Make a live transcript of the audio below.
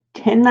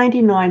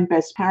1099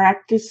 best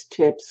practice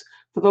tips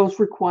for those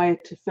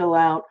required to fill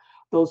out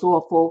those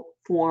awful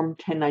Form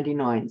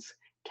 1099s.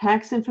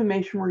 Tax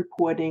information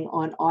reporting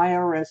on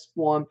IRS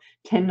Form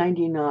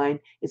 1099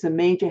 is a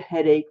major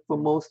headache for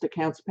most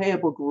accounts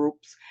payable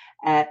groups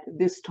at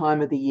this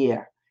time of the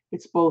year.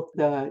 It's both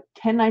the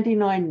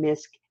 1099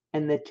 MISC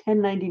and the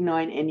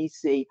 1099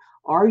 NEC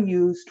are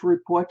used to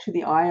report to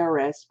the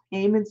IRS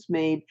payments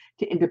made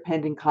to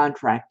independent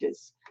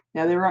contractors.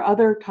 Now, there are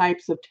other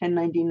types of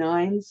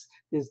 1099s.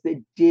 There's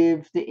the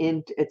DIV, the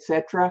INT,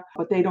 etc.,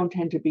 but they don't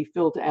tend to be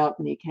filled out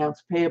in the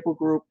accounts payable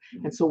group,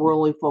 and so we're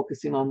only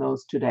focusing on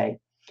those today.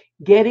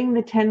 Getting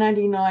the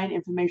 1099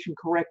 information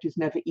correct is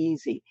never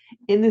easy.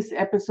 In this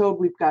episode,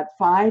 we've got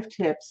 5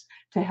 tips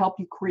to help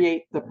you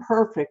create the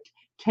perfect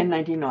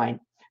 1099.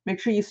 Make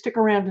sure you stick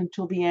around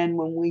until the end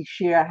when we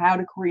share how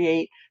to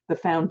create the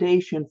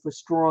foundation for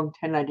strong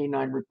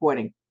 1099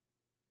 reporting.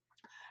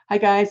 Hi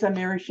guys, I'm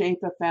Mary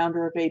Schaefer,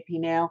 founder of AP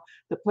Now,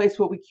 the place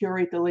where we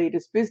curate the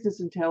latest business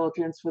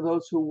intelligence for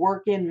those who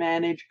work in,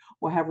 manage,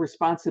 or have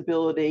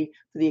responsibility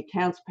for the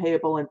accounts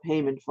payable and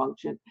payment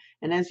function.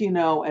 And as you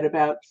know, at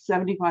about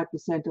 75%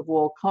 of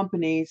all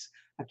companies,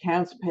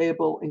 accounts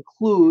payable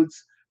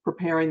includes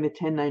preparing the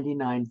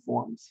 1099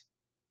 forms.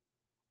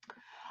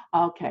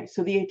 Okay,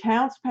 so the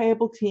accounts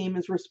payable team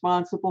is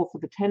responsible for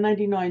the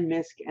 1099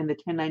 MISC and the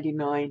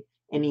 1099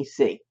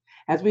 NEC.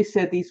 As we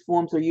said, these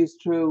forms are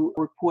used to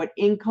report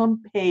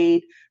income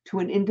paid to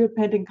an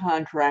independent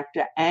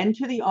contractor and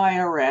to the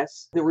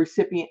IRS, the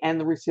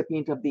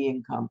recipient of the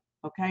income.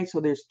 Okay, so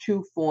there's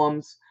 2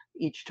 forms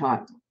each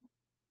time.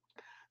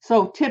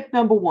 So tip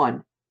number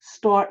 1,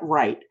 start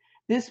right.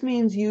 This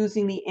means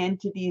using the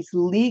entity's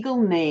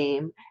legal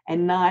name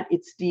and not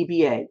its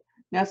DBA.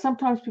 Now,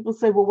 sometimes people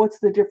say, well, what's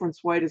the difference?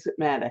 Why does it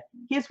matter?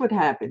 Here's what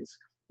happens.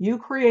 You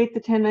create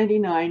the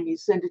 1099, you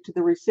send it to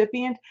the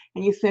recipient,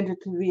 and you send it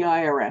to the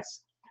IRS.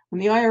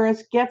 When the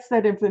IRS gets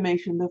that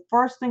information, the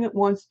first thing it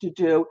wants to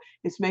do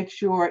is make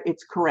sure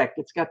it's correct.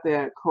 It's got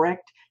the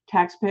correct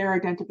taxpayer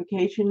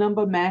identification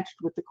number matched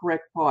with the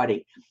correct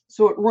party.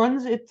 So it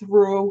runs it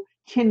through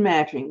TIN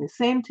matching, the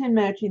same TIN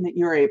matching that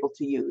you're able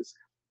to use.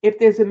 If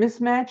there's a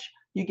mismatch,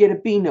 you get a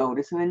B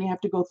notice, and then you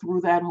have to go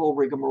through that whole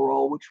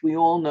rigmarole, which we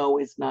all know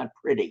is not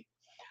pretty.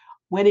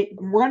 When it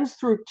runs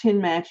through TIN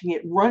matching,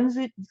 it runs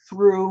it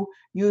through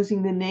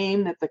using the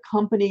name that the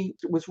company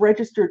was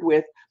registered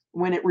with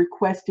when it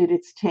requested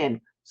its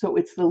TIN. So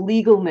it's the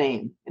legal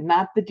name and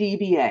not the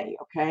DBA,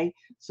 okay?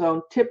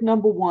 So tip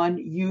number 1,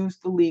 use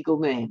the legal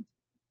name.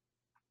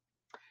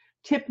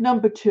 Tip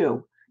number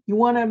 2, you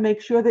want to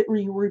make sure that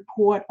you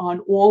report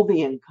on all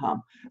the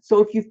income.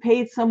 So if you've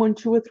paid someone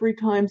 2 or 3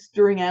 times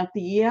during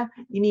the year,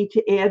 you need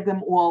to add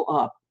them all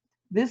up.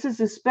 This is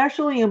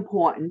especially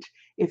important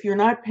if you're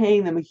not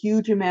paying them a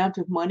huge amount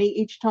of money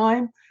each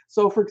time.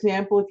 So for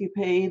example, if you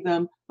pay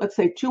them, let's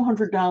say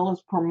 $200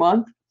 per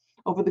month,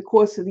 over the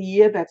course of the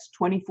year, that's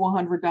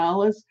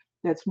 $2,400.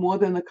 That's more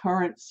than the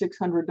current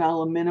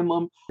 $600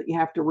 minimum that you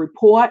have to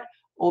report,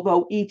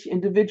 although each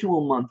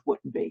individual month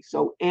wouldn't be.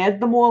 So add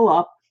them all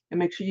up and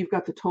make sure you've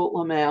got the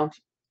total amount,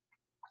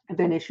 and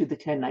then issue the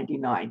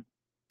 1099.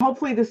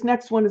 Hopefully this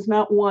next one is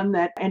not one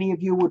that any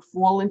of you would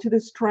fall into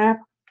this trap.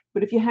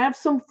 But if you have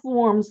some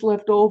forms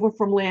left over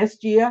from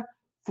last year,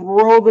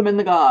 throw them in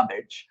the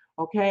garbage.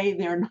 Okay,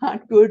 they're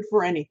not good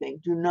for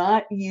anything. Do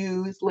not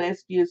use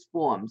last year's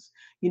forms.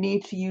 You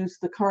need to use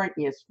the current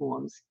year's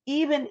forms.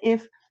 Even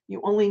if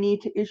you only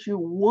need to issue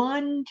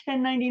one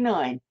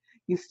 1099,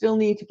 you still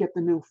need to get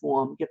the new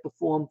form, get the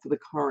form for the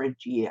current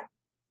year.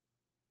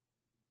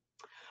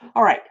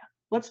 All right,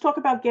 let's talk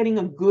about getting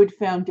a good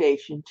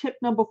foundation. Tip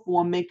number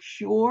 4, make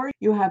sure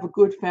you have a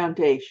good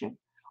foundation.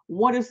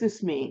 What does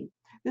this mean?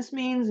 This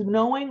means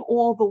knowing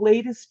all the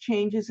latest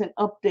changes and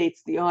updates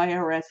the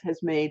IRS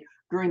has made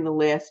during the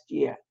last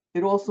year.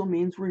 It also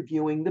means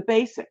reviewing the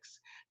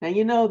basics. Now,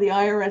 you know the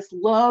IRS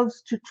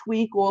loves to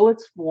tweak all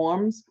its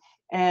forms,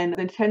 and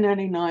the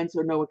 1099s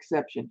are no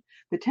exception.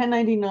 The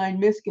 1099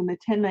 MISC and the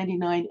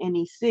 1099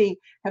 NEC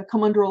have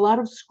come under a lot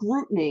of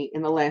scrutiny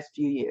in the last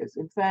few years.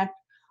 In fact,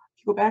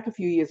 if you go back a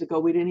few years ago,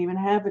 we didn't even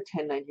have a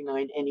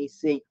 1099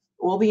 NEC.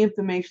 All the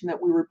information that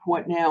we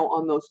report now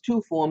on those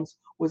 2 forms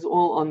was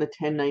all on the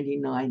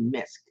 1099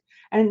 MISC.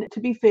 And to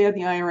be fair,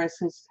 the IRS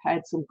has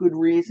had some good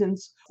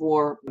reasons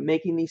for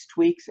making these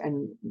tweaks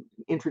and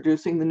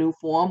introducing the new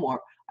form, or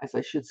as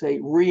I should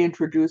say,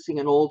 reintroducing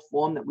an old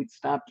form that we'd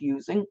stopped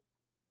using.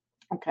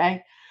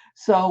 Okay,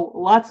 so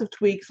lots of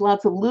tweaks,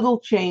 lots of little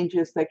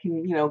changes that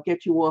can,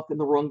 get you off in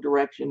the wrong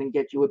direction and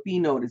get you a B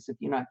notice if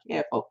you're not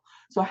careful.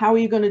 So how are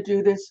you going to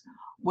do this?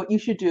 What you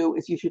should do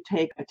is you should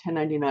take a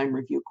 1099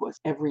 review course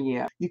every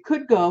year. You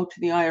could go to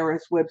the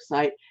IRS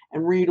website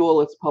and read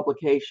all its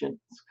publications,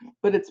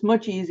 but it's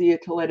much easier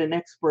to let an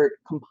expert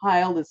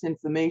compile this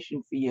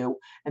information for you,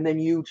 and then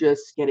you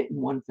just get it in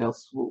one fell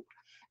swoop.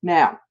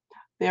 Now,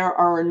 there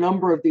are a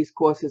number of these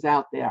courses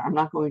out there. I'm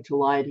not going to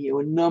lie to you.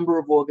 A number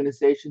of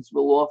organizations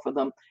will offer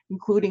them,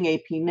 including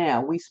AP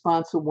Now. We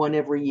sponsor one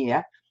every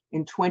year.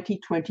 in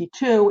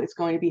 2022. It's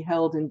going to be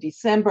held in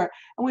December,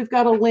 and we've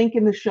got a link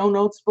in the show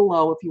notes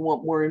below if you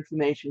want more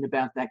information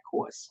about that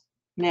course.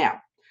 Now,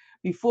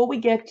 before we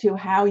get to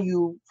how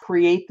you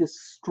create this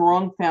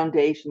strong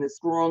foundation, this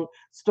strong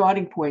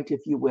starting point,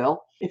 if you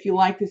will, if you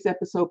like this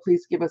episode,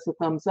 please give us a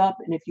thumbs up.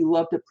 And if you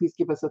loved it, please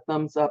give us a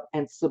thumbs up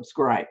and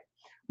subscribe.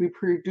 We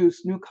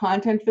produce new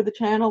content for the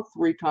channel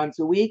 3 times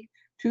a week.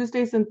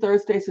 Tuesdays and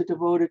Thursdays are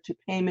devoted to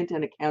payment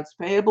and accounts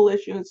payable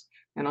issues.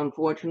 And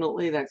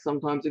unfortunately, that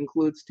sometimes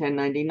includes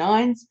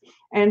 1099s.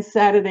 And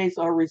Saturdays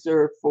are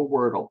reserved for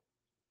Wordle.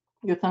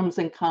 Your thumbs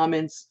and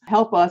comments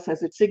help us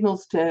as it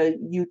signals to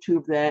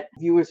YouTube that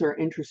viewers are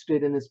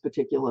interested in this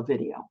particular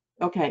video.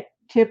 Okay,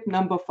 tip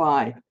number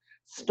 5,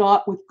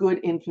 start with good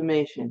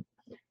information.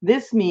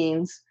 This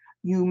means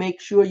you make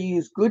sure you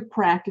use good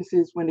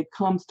practices when it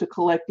comes to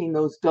collecting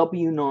those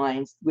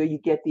W-9s where you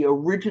get the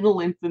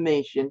original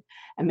information,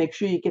 and make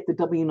sure you get the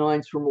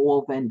W-9s from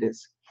all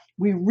vendors.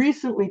 We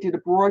recently did a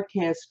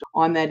broadcast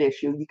on that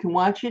issue. You can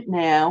watch it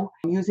now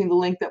using the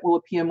link that will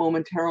appear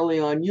momentarily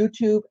on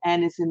YouTube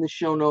and is in the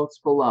show notes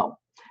below.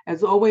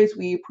 As always,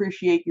 we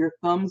appreciate your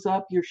thumbs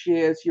up, your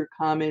shares, your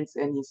comments,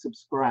 and your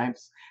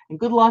subscribes. And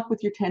good luck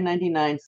with your 1099s.